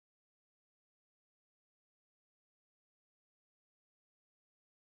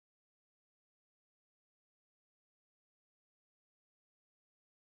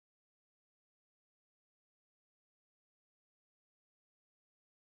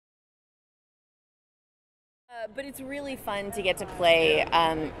But it's really fun to get to play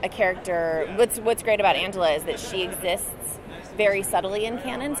a character. What's great about Angela is that she exists very subtly in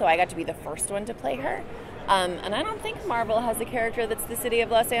canon, so I got to be the first one to play her. And I don't think Marvel has a character that's the city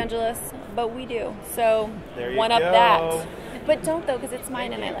of Los Angeles, but we do. So one up that. But don't, though, because it's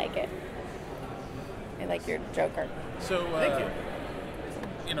mine and I like it. I like your Joker. So, Thank you.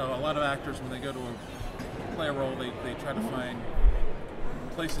 You know, a lot of actors, when they go to play a role, they try to find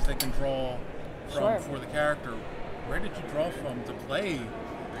places they can draw from for the character. Where did you draw from to play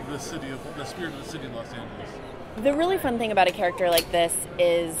the spirit of the city of Los Angeles? The really fun thing about a character like this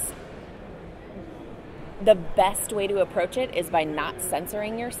is the best way to approach it is by not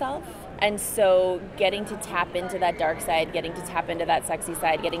censoring yourself. And so getting to tap into that dark side, getting to tap into that sexy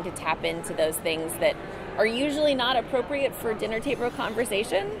side, getting to tap into those things that are usually not appropriate for dinner table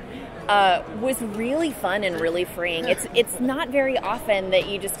conversation was really fun and really freeing. It's not very often that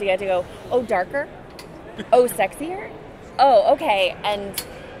you just get to go, oh, darker? Oh, sexier? Oh, okay.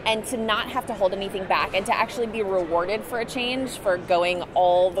 And to not have to hold anything back and to actually be rewarded for a change, for going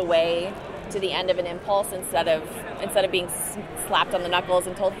all the way to the end of an impulse instead of being slapped on the knuckles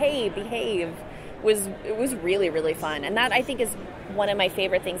and told, hey, behave, it was really, really fun. And that, I think, is one of my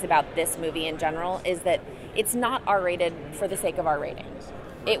favorite things about this movie in general, is that it's not R-rated for the sake of R-rating.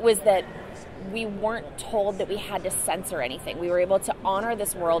 It was that we weren't told that we had to censor anything. We were able to honor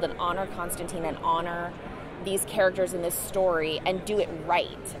this world and honor Constantine and honor these characters in this story and do it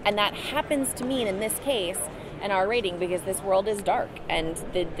right. And that happens to mean, in this case, an R rating, because this world is dark and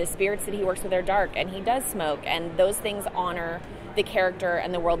the spirits that he works with are dark and he does smoke, and those things honor the character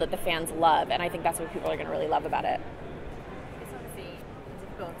and the world that the fans love. And I think that's what people are going to really love about it. It's obviously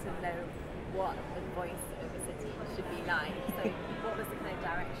difficult to know what the voice of the city should be like. So what was the kind of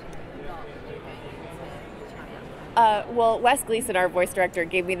direction that you got when you were going into trying? Well, Wes Gleason, our voice director,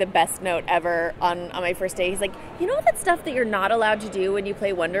 gave me the best note ever on my first day. He's like, you know that stuff that you're not allowed to do when you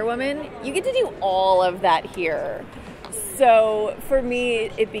play Wonder Woman? You get to do all of that here. So for me,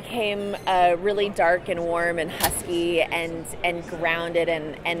 it became really dark and warm and husky and grounded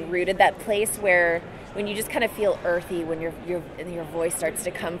and rooted. That place where when you just kind of feel earthy, when your voice starts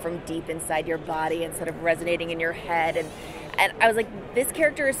to come from deep inside your body instead of resonating in your head. And I was like, this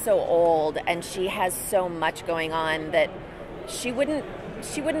character is so old and she has so much going on that she wouldn't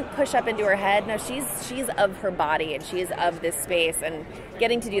push up into her head. No, she's of her body and she is of this space, and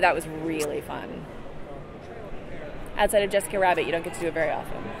getting to do that was really fun. Outside of Jessica Rabbit, you don't get to do it very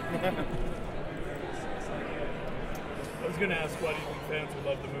often. I was going to ask why do you think fans would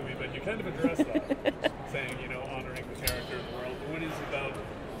love the movie, but you kind of addressed that, saying, honoring the character in the world. What is it about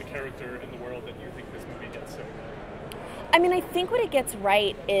the character in the world that you think this movie gets so right? I mean, I think what it gets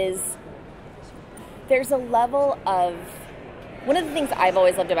right is there's a level of... One of the things I've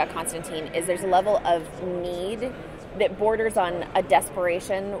always loved about Constantine is there's a level of need that borders on a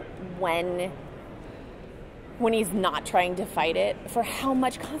desperation when he's not trying to fight it, for how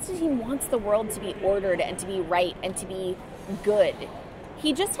much Constantine wants the world to be ordered and to be right and to be good.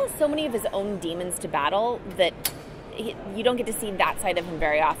 He just has so many of his own demons to battle that you don't get to see that side of him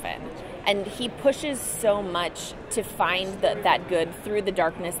very often. And he pushes so much to find that good through the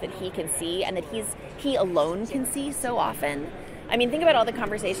darkness that he can see and that he alone can see so often. I mean, think about all the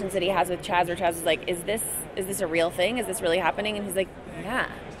conversations that he has with Chaz, where Chaz is like, is this a real thing? Is this really happening? And he's like, yeah.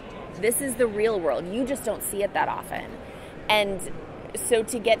 This is the real world. You just don't see it that often. And so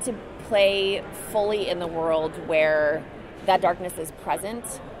to get to play fully in the world where that darkness is present,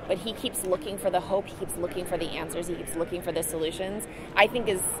 but he keeps looking for the hope, he keeps looking for the answers, he keeps looking for the solutions, I think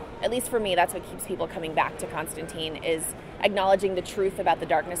is, at least for me, that's what keeps people coming back to Constantine, is acknowledging the truth about the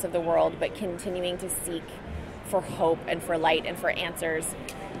darkness of the world, but continuing to seek for hope and for light and for answers.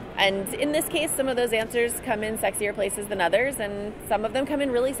 And in this case, some of those answers come in sexier places than others, and some of them come in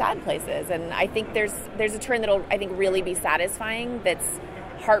really sad places. And I think there's a turn that'll, I think, really be satisfying, that's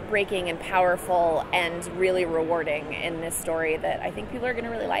heartbreaking and powerful and really rewarding in this story that I think people are going to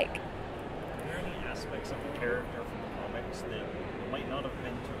really like. Are there any aspects of the character from the comics that might not have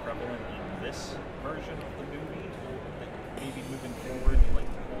been too prevalent in this version of the movie, that maybe moving forward you'd like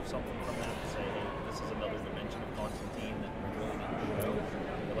to pull something from that and say, hey, this is another dimension of Constantine that we really need to show?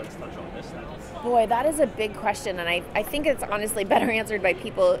 Let's touch on this now. Boy, that is a big question, and I think it's honestly better answered by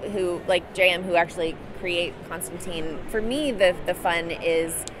people who, like JM, who actually create Constantine. For me, the fun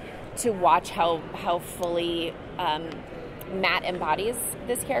is to watch how fully Matt embodies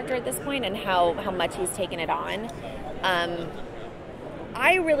this character at this point and how much he's taken it on.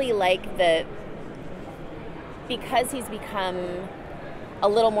 I really like that because he's become a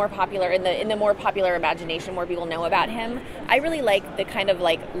little more popular in the more popular imagination, more people know about him. I really like the kind of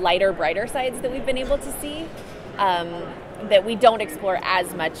like lighter, brighter sides that we've been able to see that we don't explore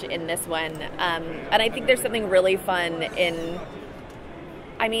as much in this one. And I think there's something really fun in.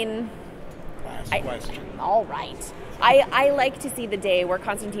 I mean, Last question. All right. I like to see the day where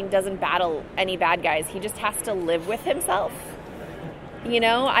Constantine doesn't battle any bad guys. He just has to live with himself. You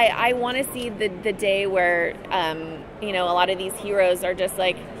know, I want to see the day where, you know, a lot of these heroes are just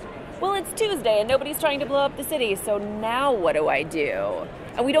like, well, it's Tuesday and nobody's trying to blow up the city, so now what do I do?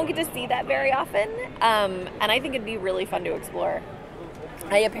 And we don't get to see that very often, and I think it'd be really fun to explore.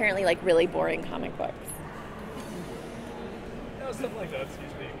 I apparently like really boring comic books. No, stuff like that's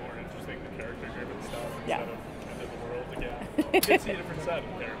usually more interesting, the character-driven stuff Yeah. instead of kind of the world again. You can see a different side of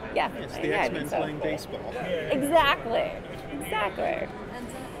the character. Yeah. It's the Yeah, I X-Men think so. playing baseball. Exactly. Exactly. And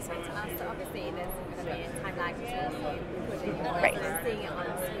I just want to ask, so obviously there's going to be a time lag between you recording your Right. and seeing it on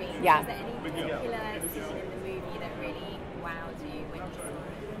screen. Yeah. Is there any particular scene in the movie that really wowed you when you saw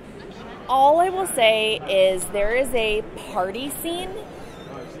it? All I will say is there is a party scene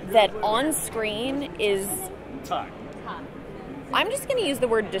that on screen is, I'm just going to use the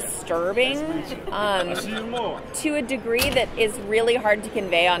word disturbing to a degree that is really hard to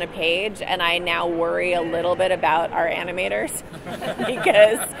convey on a page, and I now worry a little bit about our animators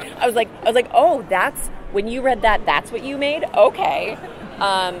because I was like, oh, that's when you read that, that's what you made? Okay.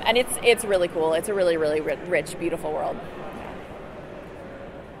 And it's really cool. It's a really, really rich, beautiful world.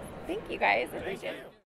 Thank you guys. I appreciate it.